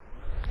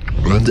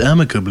and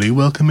amicably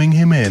welcoming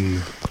him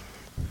in.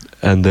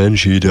 And then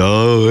she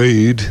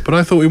died. But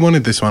I thought we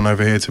wanted this one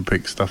over here to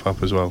pick stuff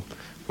up as well.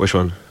 Which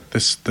one?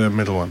 The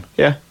middle one.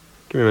 Yeah.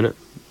 Give me a minute.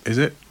 Is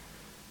it?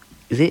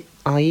 Is it?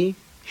 Are you?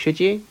 Should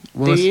you?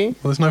 Well, Do you? Well,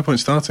 there's no point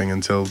starting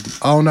until...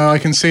 Oh, no, I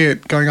can see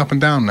it going up and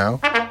down now.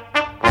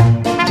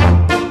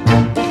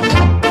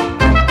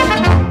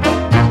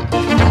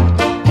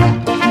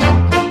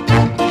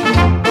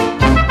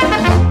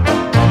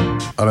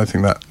 I don't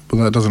think that...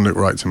 Well, that doesn't look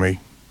right to me.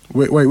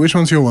 Wait, which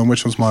one's your one?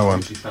 Which one's my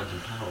one?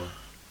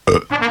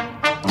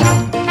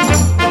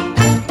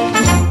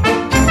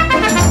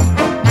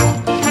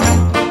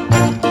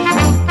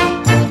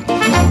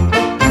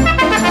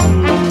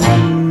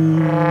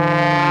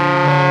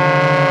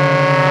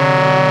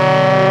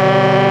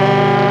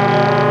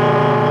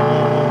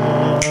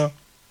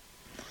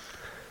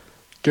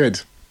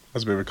 Good.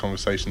 That's a bit of a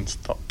conversation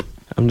stop.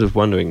 I'm just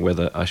wondering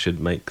whether I should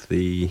make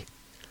the...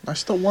 I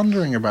stop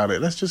wondering about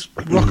it. Let's just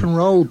rock and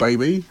roll,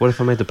 baby. What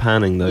if I made the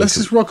panning, though? Let's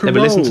just rock and but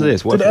roll. listen to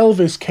this. Did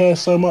Elvis care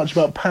so much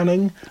about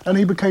panning and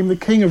he became the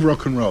king of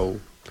rock and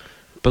roll?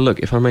 But look,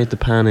 if I made the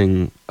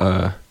panning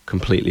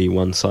completely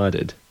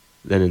one-sided,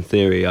 then in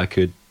theory I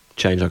could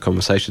change our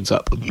conversations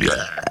up. What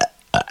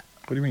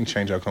do you mean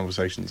change our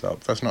conversations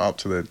up? That's not up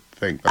to the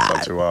thing. That's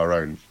up to our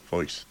own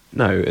voice.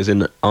 No, as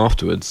in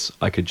afterwards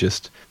I could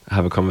just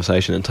have a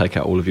conversation and take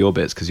out all of your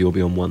bits because you'll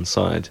be on one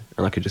side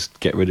and I could just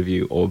get rid of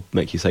you or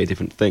make you say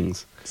different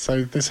things.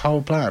 So this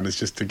whole plan is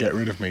just to get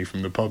rid of me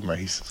from the pod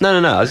maze?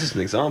 No, that's just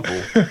an example.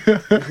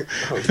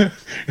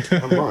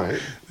 I'm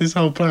right. This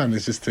whole plan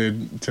is just to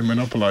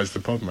monopolise the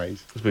pod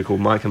maze. It's be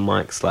called Mike and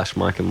Mike /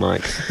 Mike and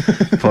Mike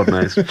pod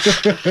maze. I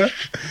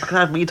can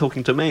have me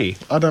talking to me.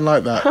 I don't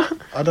like that.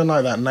 I don't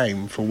like that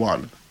name for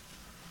one.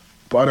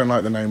 But I don't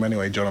like the name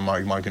anyway, John and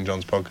Mike and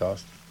John's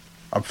podcast.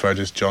 I prefer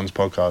just John's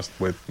podcast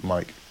with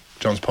Mike.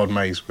 John's pod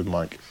maze with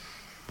Mike.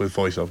 With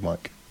voice of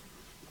Mike.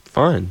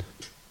 Fine.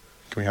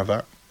 Can we have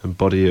that? A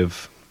body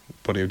of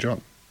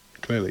John.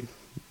 Clearly.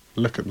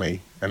 Look at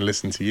me and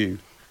listen to you.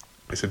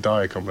 It's a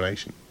dire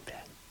combination.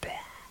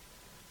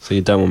 So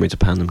you don't want me to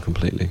pan them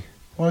completely?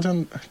 Well,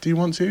 do you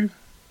want to?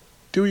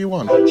 Do what you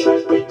want.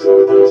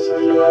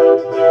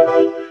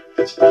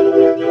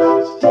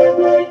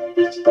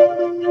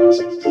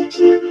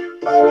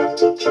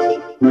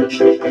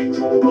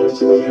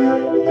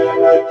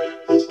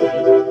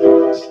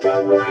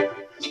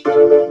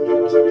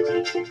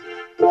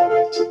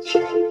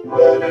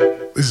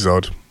 This is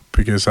odd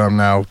because I'm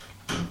now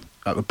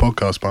at the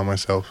podcast by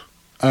myself.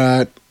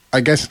 I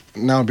guess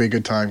now would be a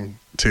good time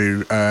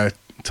to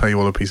tell you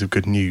all a piece of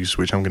good news,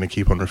 which I'm going to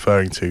keep on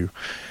referring to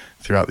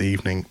throughout the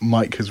evening.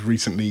 Mike has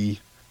recently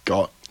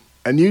got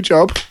a new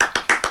job.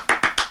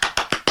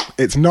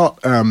 It's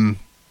not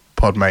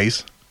Pod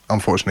Maze,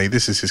 unfortunately.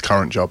 This is his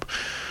current job.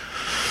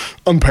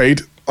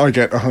 Unpaid. I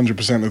get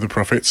 100% of the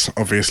profits,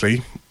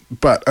 obviously.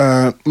 But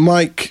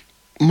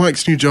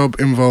Mike's new job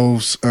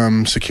involves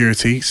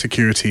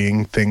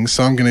securitying things.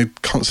 So I'm going to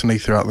constantly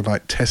throughout the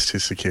night test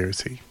his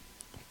security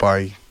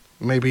by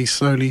maybe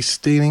slowly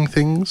stealing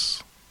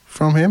things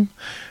from him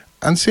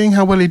and seeing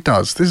how well he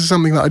does. This is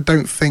something that I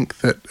don't think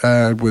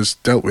that was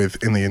dealt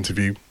with in the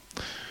interview.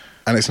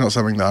 And it's not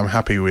something that I'm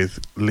happy with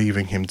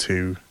leaving him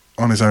to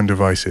on his own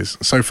devices.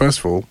 So first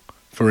of all,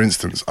 for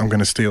instance, I'm going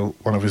to steal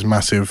one of his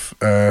massive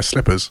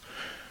slippers.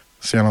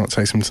 See how long it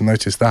takes him to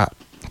notice that.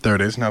 There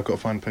it is. Now I've got to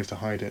find a place to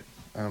hide it.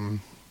 No,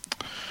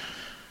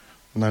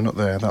 not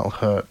there. That'll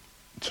hurt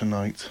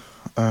tonight.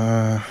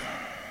 Can't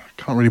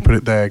really put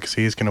it there because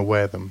he is going to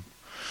wear them.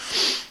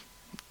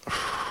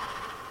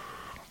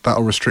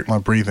 That'll restrict my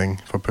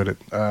breathing if I put it.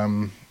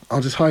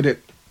 I'll just hide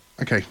it.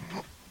 Okay.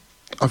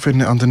 I've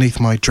hidden it underneath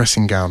my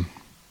dressing gown.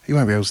 He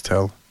won't be able to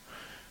tell.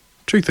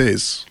 Truth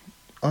is,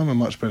 I'm a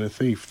much better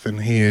thief than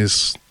he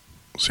is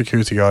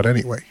security guard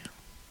anyway.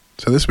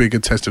 So this will be a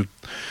good test of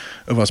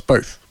us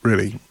both,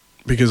 really,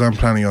 because I'm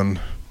planning on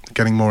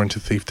getting more into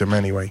thiefdom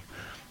anyway.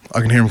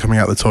 I can hear him coming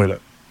out the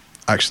toilet.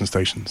 Action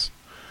stations.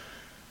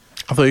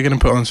 I thought you were going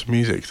to put on some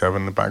music to have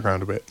in the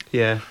background a bit.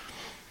 Yeah.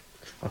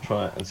 I'll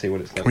try it and see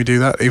what it's like. Can we do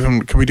that?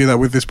 Can we do that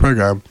with this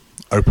program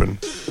open?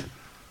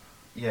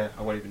 Yeah,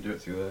 I won't even do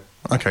it through there.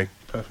 Okay,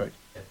 perfect.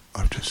 Yeah.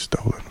 I've just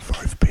stolen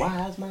 5p.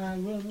 Why is my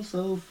room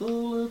so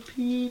full of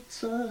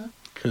pizza?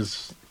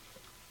 Because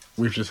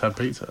we've just had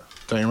pizza.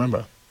 Don't you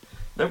remember?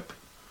 Nope.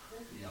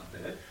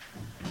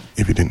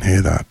 If you didn't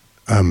hear that,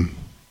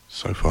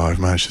 so far I've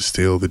managed to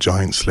steal the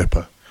giant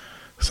slipper,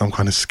 some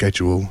kind of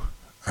schedule,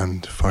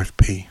 and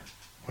 5p.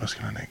 What else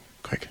can I nick?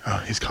 Quick.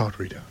 His card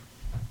reader.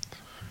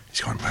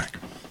 He's gone back.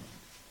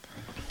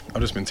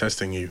 I've just been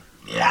testing you.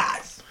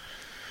 Yes!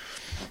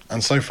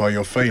 And so far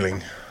you're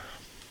failing.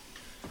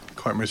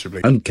 Quite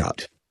miserably.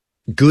 Uncut.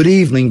 Good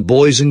evening,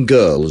 boys and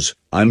girls.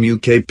 I'm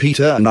UK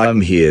Peter and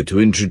I'm here to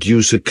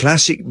introduce a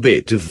classic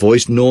bit of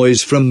voice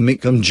noise from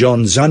Mick and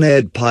John's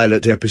unaired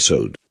pilot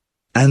episode.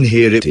 And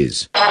here it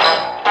is.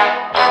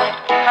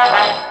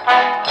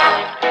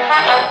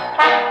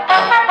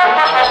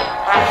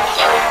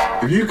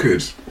 If you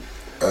could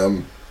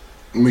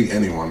meet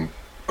anyone,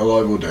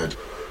 alive or dead,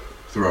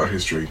 throughout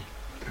history,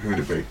 Who would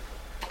it be?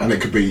 And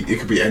it could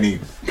be any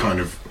kind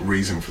of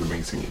reason for the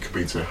meeting. It could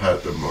be to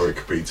hurt them, or it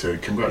could be to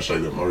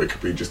congratulate them, or it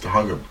could be just to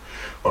hug them,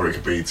 or it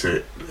could be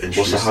to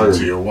introduce them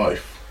to your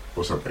wife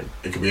or something.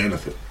 It could be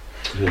anything.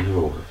 I didn't have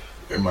a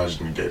wife.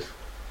 Imagine you did.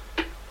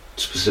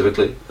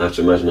 Specifically, I have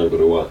to imagine I've got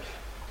a wife.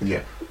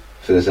 Yeah.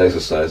 For this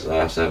exercise, I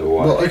have to have a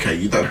wife. Well, okay,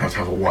 you don't have to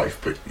have a wife,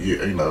 but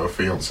you know, a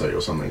fiance or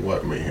something.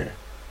 Work with me here.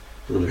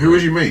 Okay. Who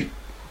would you meet?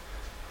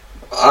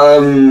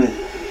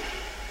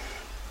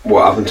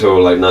 What, up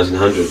until like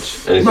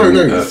 1900s?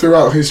 Anything, No,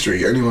 throughout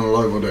history, anyone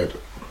alive or dead.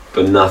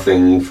 But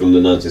nothing from the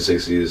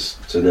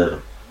 1960s to now.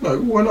 No,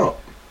 why not?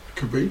 It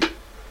could be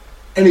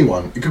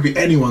anyone. It could be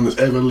anyone that's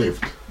ever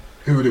lived.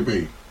 Who would it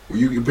be?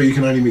 But you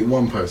can only meet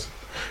one person,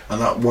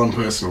 and that one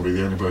person will be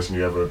the only person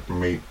you ever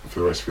meet for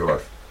the rest of your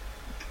life.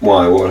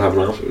 Why? What would happen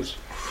afterwards?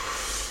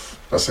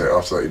 That's it.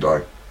 After that, you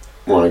die.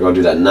 Well, I gotta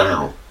do that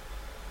now.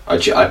 I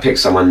pick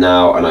someone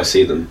now and I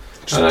see them.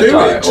 Just and do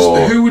I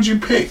die, it. Who would you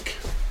pick?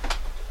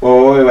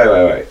 Well,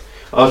 wait.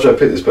 After I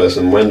pick this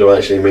person, when do I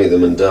actually meet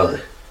them and die?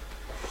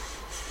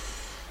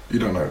 You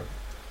don't know.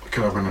 It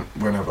can happen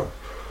whenever.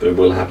 But it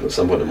will happen at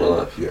some point in my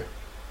life. Yeah.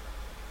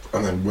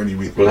 And then when you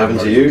meet them... Will it happen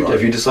to you?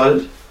 Have you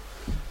decided?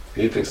 Have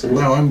you picked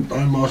someone? No,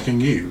 I'm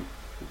asking you.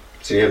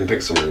 So you haven't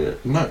picked someone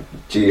yet? No.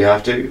 Do you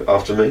have to,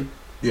 after me?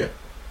 Yeah.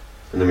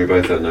 And then we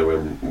both don't know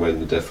when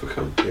the death will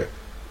come? Yeah.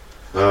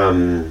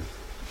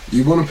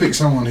 You want to pick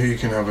someone who you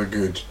can have a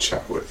good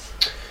chat with.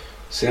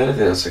 See, I don't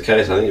think that's the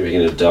case. I think if you're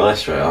going to die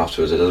straight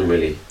afterwards, it doesn't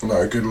really...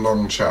 No, a good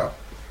long chat.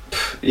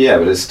 Yeah,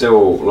 but it's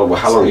still... Well,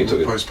 how long you took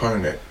it?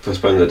 Postpone it.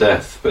 Postpone the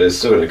death, but it's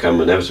still going to come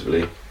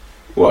inevitably.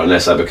 Well,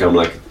 unless I become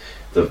like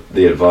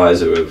the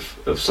advisor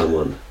of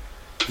someone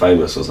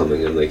famous or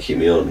something, and they keep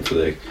me on for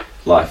their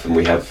life, and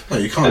we have... No,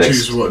 you can't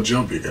choose what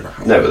job you're going to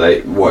have. No,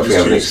 but what if we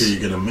have choose who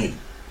you're going to meet.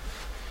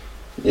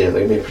 Yeah,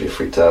 they're going to be pretty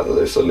freaked out that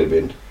they've suddenly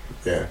been...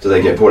 Yeah. Do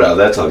they get pulled out of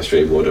their time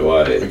stream, or do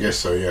I... I guess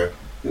so, yeah.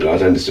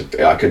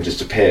 I could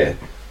just appear.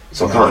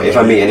 So I can't. If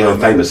I meet anyone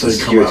famous, the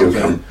security will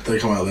come. They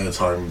come out of their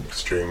time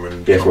stream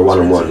and for a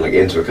one-on-one, like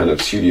into a kind of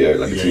studio,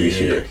 like a TV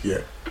studio. Yeah.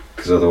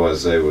 Because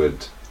otherwise they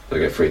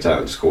get freaked out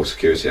and just call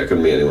security. I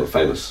couldn't meet anyone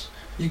famous.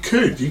 You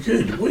could.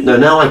 No,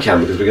 now I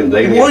can because they're going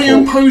to. Why are you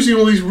imposing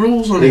all these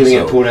rules on yourself? They're going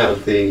to get pulled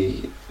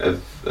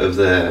out of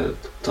their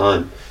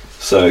time.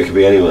 So it could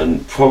be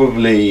anyone.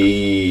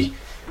 Probably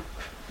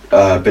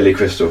Billy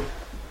Crystal.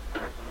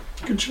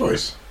 Good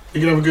choice. You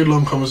can have a good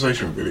long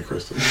conversation with Billy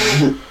Crystal.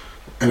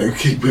 And it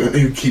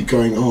would keep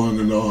going on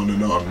and on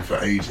and on for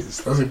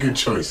ages. That's a good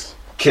choice.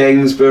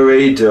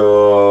 Kingsbury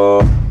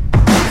door.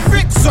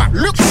 Fix up,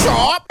 look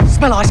sharp.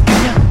 Smell ice,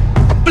 can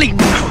ya? Bleeding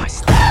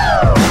Christ.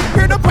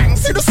 Hear the bang,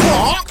 see the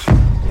spark.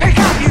 Pick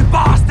up, you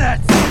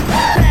bastards!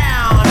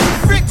 Down.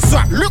 Fix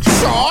up, look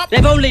sharp.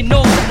 They've only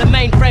known that the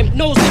mainframe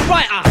knows the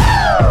writer.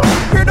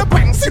 Hear the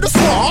bang, see the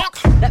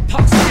spark. That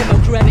pox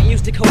demo crew haven't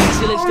used to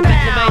coincidence to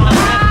bet the mainline.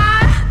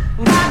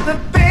 Not the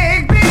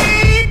big beat.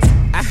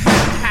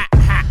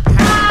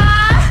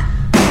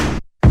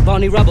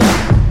 Barney Rubble.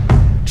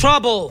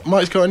 Trouble!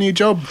 Mike's got a new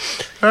job.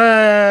 I've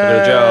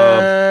got a job.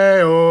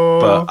 Oh.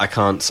 But I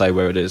can't say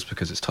where it is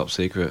because it's top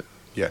secret.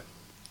 Yeah.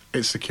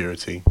 It's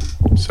security.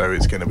 So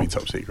it's going to be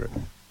top secret.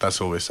 That's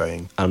all we're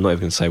saying. I'm not even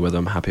going to say whether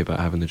I'm happy about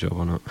having the job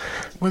or not.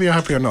 Whether you're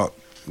happy or not,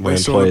 My they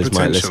saw the employers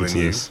might potential listen in to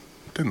you. this.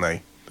 Didn't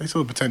they? They saw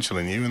the potential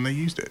in you and they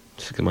used it.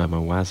 Just going to have my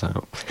waz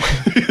out.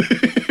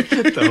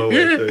 The whole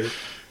way through.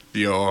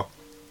 Your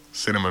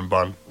cinnamon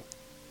bun.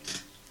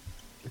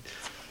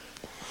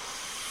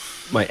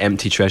 My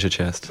empty treasure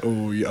chest.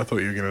 Oh, yeah, I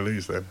thought you were going to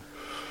lose then.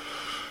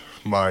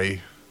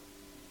 My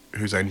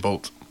Usain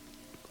Bolt.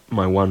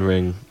 My one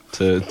ring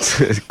to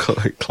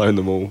clone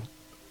them all.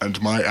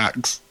 And my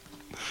axe.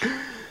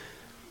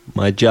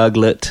 My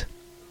juglet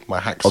My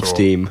hacksaw. of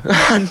steam.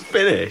 I'm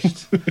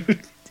finished.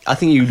 I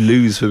think you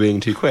lose for being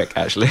too quick,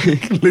 actually.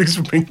 Lose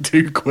for being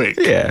too quick.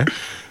 Yeah.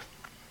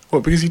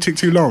 What, because you took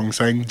too long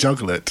saying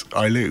juglet,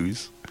 I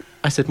lose?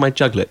 I said my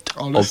juglet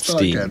of Let's start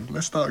steam. again.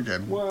 Let's start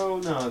again. Well,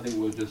 no, I think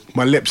we'll just...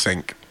 My lip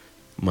sync.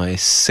 My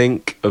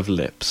sink of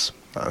lips.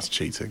 That's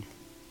cheating.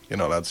 You're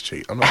not allowed to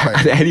cheat. I'm not And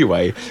playing.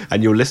 anyway,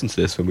 and you'll listen to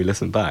this when we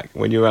listen back.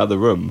 When you were out of the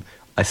room,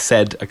 I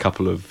said a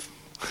couple of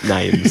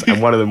names,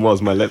 and one of them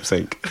was my lip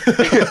sync. Was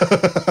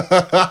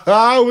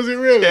it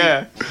really?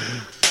 Yeah.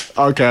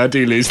 Okay, I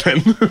do lose then.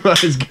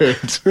 That is good.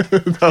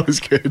 That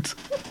was good.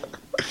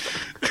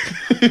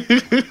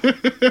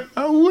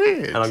 How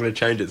weird. And I'm going to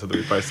change it so that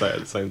we both say it at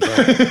the same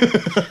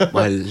time.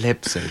 My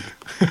lip sync.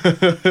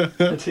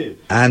 I did.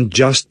 And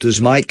just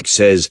as Mike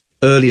says,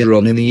 earlier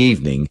on in the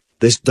evening,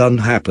 this done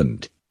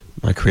happened.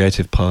 My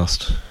creative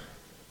past.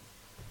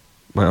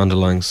 My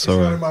underlying It's not in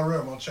sorrow. my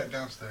room. I'll check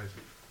downstairs.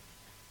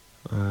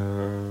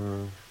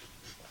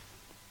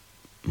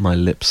 My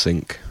lip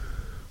sync.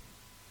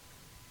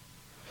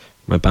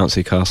 My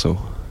bouncy castle.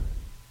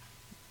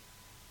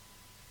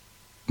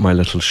 My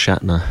little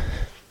Shatner.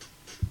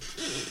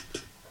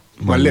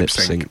 My lip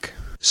sync.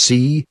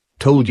 See,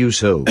 told you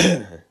so.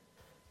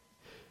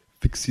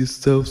 Fix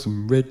yourself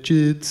some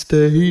wretched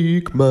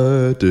steak,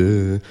 my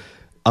dear.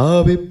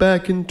 I'll be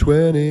back in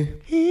 20.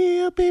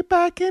 He'll He'll be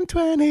back in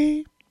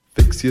 20.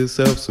 Fix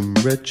yourself some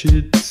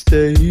wretched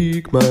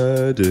steak,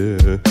 my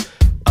dear.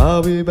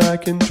 I'll be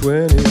back in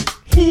 20.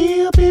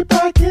 He'll be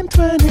back in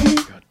 20.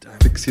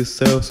 Fix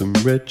yourself some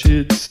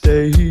wretched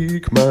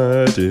steak,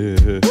 my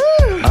dear.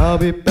 I'll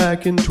be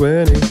back in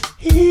 20.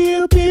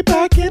 He'll be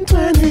back in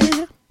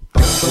 20.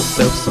 Fix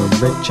yourself some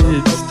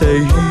wretched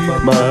steak,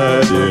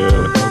 my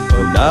dear.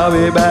 And I'll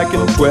be back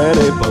in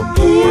 20.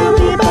 He'll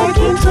be back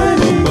in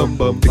 20.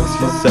 Fix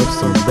yourself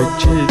some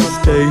wretched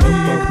steak,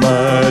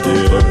 my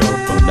dear.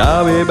 And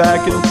I'll be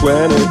back in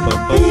 20.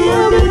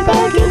 He'll be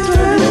back in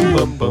 20.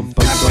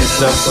 Fix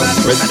yourself some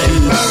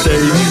wretched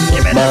steak,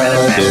 my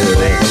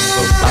dear.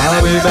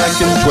 I'll be back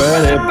in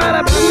 20.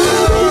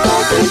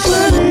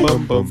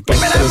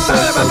 Fix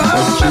yourself some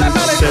wretched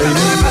steak,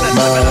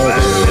 my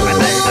dear.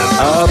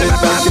 I'll be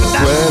back in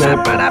 20.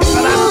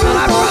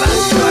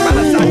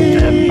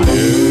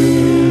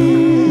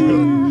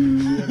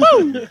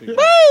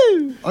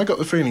 I got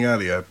the feeling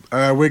earlier,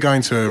 we're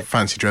going to a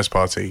fancy dress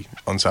party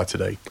on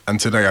Saturday, and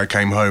today I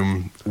came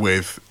home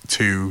with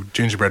 2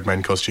 gingerbread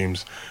men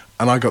costumes,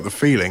 and I got the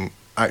feeling,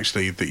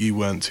 actually, that you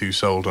weren't too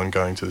sold on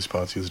going to this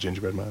party as a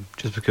gingerbread man.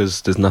 Just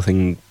because there's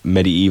nothing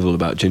medieval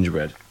about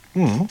gingerbread.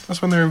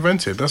 That's when they're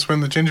invented. That's when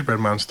the gingerbread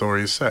man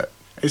story is set.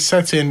 It's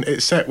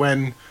set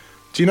when...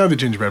 Do you know the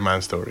gingerbread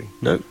man story?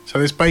 No. So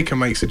this baker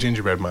makes a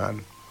gingerbread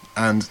man,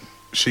 and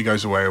she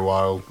goes away a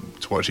while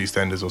to watch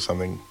EastEnders or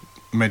something.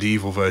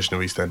 Medieval version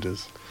of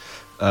EastEnders.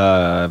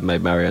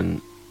 Maid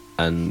Marian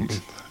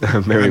and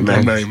Merry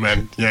Men. Merry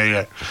Men,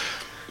 yeah.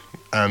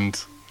 And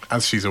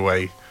as she's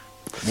away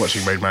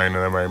watching Maid Marian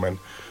and her Merry Men,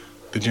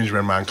 the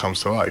gingerbread man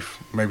comes to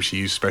life. Maybe she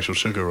used special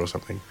sugar or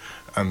something.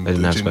 And They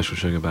didn't have special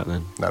sugar back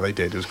then. No, they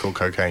did. It was called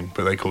cocaine,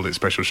 but they called it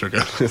special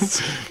sugar.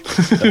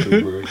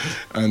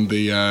 And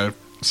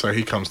so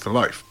he comes to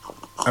life,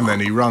 and then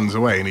he runs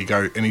away, and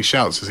he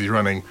shouts as he's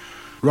running,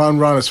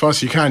 "Run as fast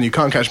as you can! You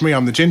can't catch me!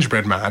 I'm the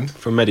gingerbread man."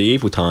 From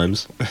medieval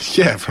times.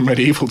 Yeah, from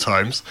medieval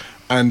times.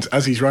 And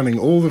as he's running,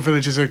 all the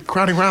villagers are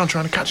crowding around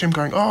trying to catch him,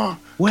 going, "Oh,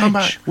 come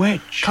back,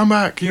 witch, come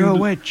back! You're a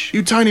witch!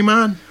 You tiny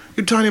man!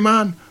 You tiny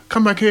man!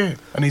 Come back here!"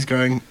 And he's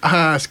going,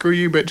 "Screw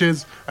you,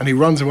 bitches!" And he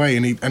runs away,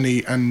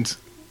 and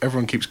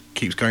everyone keeps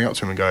going up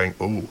to him and going,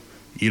 "Oh,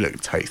 you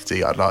look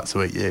tasty, I'd like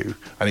to eat you."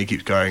 And he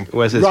keeps going,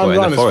 Where's this? run In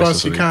the as forest fast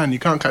as you or can, you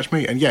can't catch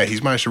me. And yeah,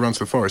 he's managed to run to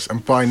the forest,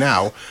 and by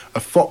now a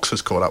fox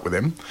has caught up with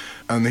him,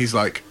 and he's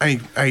like,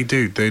 hey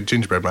dude, the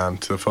gingerbread man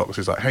to the fox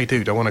is like, "Hey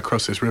dude, I want to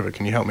cross this river,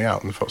 can you help me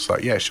out?" And the fox is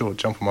like, "Yeah, sure,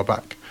 jump on my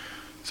back."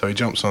 So he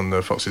jumps on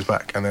the fox's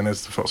back, and then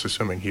as the fox is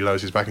swimming, he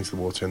lowers his back into the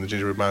water, and the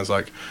gingerbread man's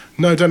like,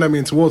 "No, don't let me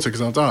into water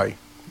because I'll die."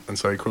 And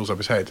so he crawls up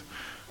his head,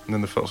 and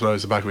then the fox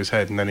lowers the back of his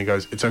head, and then he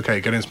goes, "It's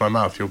okay, get into my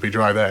mouth, you'll be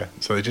dry there."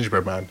 So the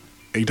gingerbread man,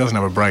 he doesn't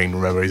have a brain,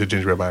 remember, he's a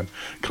gingerbread man,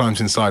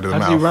 climbs inside of the How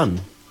mouth. does he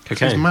run? He's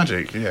Cocaine.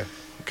 magic, yeah.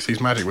 Because he's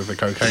magic with the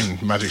cocaine,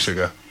 magic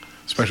sugar.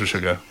 Special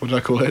sugar. What did I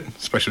call it?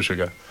 Special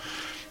sugar.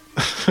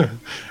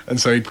 And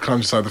so he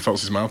climbs inside the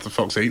fox's mouth, the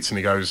fox eats, and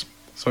he goes,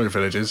 "Sorry,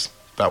 villagers,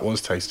 that was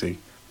tasty.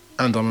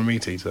 And I'm a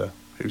meat eater.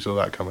 Who saw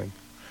that coming?"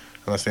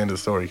 And that's the end of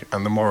the story.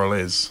 And the moral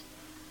is,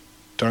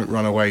 don't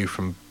run away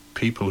from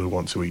people who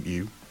want to eat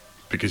you,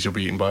 because you'll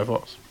be eaten by a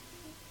fox.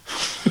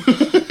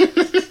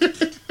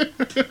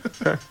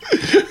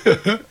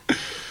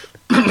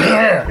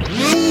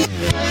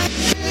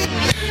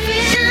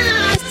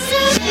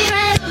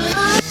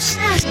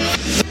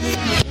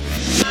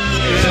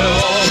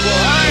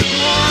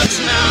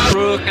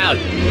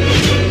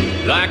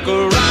 Like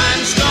a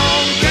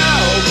rhinestone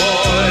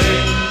cowboy,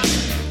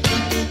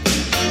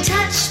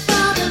 Touched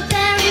for the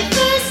very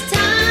first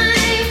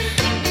time,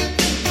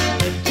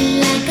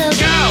 like a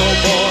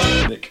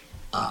cowboy.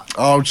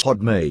 Oh,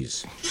 Pod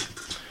Maze.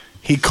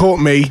 he caught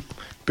me.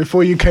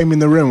 Before you came in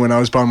the room when I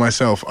was by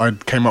myself, I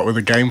came up with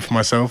a game for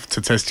myself to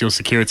test your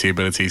security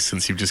abilities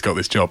since you've just got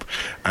this job.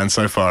 And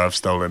so far I've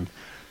stolen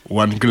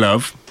 1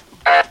 glove,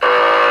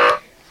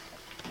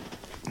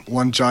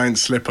 1 giant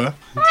slipper,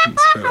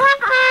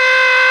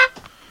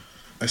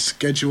 a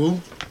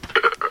schedule,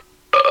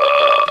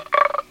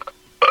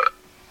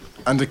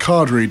 and a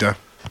card reader.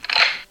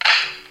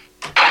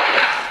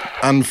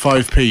 And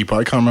 5p, but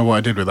I can't remember what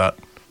I did with that.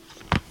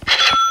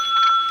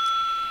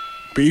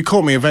 But you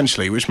caught me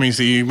eventually, which means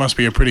that you must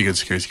be a pretty good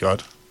security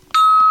guard.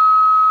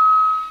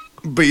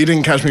 But you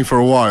didn't catch me for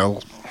a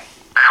while.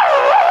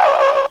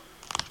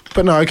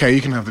 But no, okay,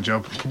 you can have the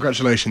job.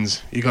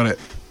 Congratulations, you got it.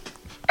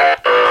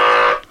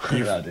 What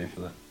did I do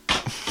for that?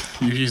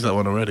 You've used that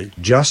one already.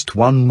 Just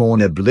one more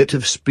niblet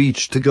of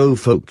speech to go,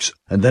 folks,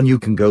 and then you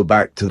can go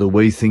back to the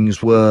way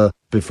things were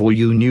before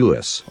you knew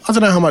us. I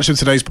don't know how much of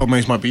today's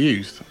podmaze might be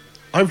used.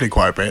 Hopefully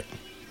quite a bit.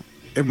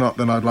 If not,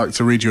 then I'd like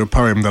to read you a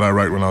poem that I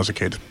wrote when I was a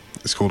kid.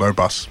 It's called Oh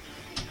Bus.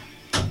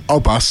 Oh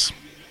Bus,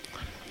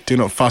 do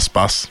not fuss,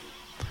 bus.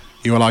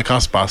 You are like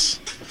us, bus,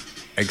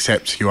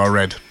 except you are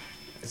red.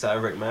 Is that a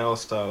Rick Mail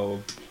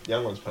style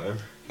Young Ones poem?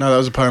 No, that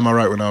was a poem I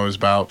wrote when I was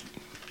about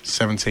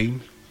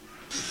 17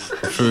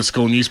 for the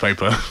school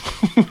newspaper.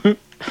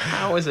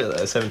 How is it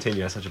that at 17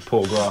 you have such a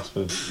poor grasp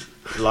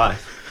of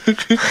life?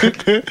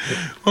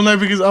 Well, no,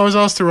 because I was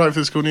asked to write for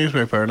the school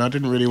newspaper and I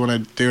didn't really want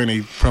to do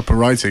any proper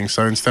writing,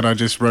 so instead I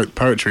just wrote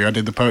poetry. I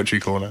did the poetry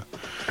corner.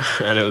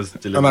 And it was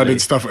deliberately... And I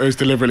did stuff, it was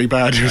deliberately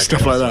bad, it was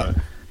stuff like that.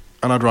 sorry.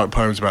 And I'd write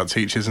poems about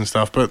teachers and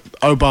stuff, but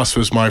Obus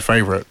was my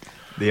favourite.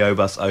 The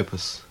Obus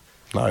Opus.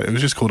 No, it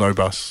was just called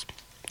Obus.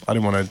 I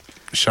didn't want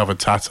to shove a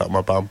tat up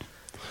my bum.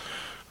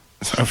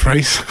 Is that a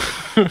phrase?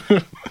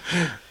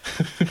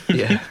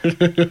 Yeah.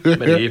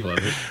 Medieval, I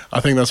think. I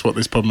think that's what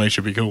this pod may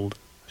should be called.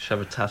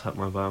 Shove a tat up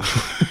my bum.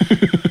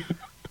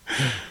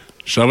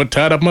 Shove a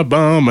tat up my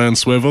bum and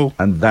swivel.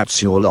 And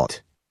that's your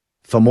lot.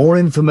 For more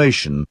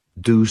information,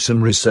 do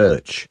some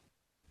research.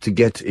 To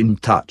get in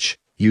touch,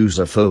 use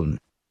a phone.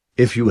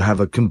 If you have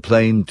a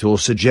complaint or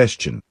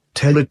suggestion,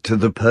 tell it to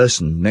the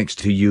person next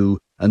to you,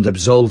 and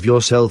absolve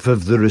yourself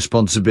of the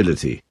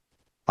responsibility.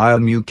 I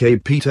am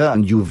UK Peter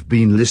and you've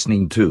been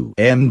listening to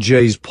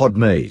MJ's Pod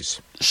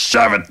Maze.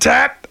 Shove a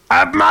tat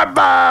up my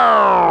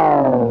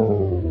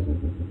bum!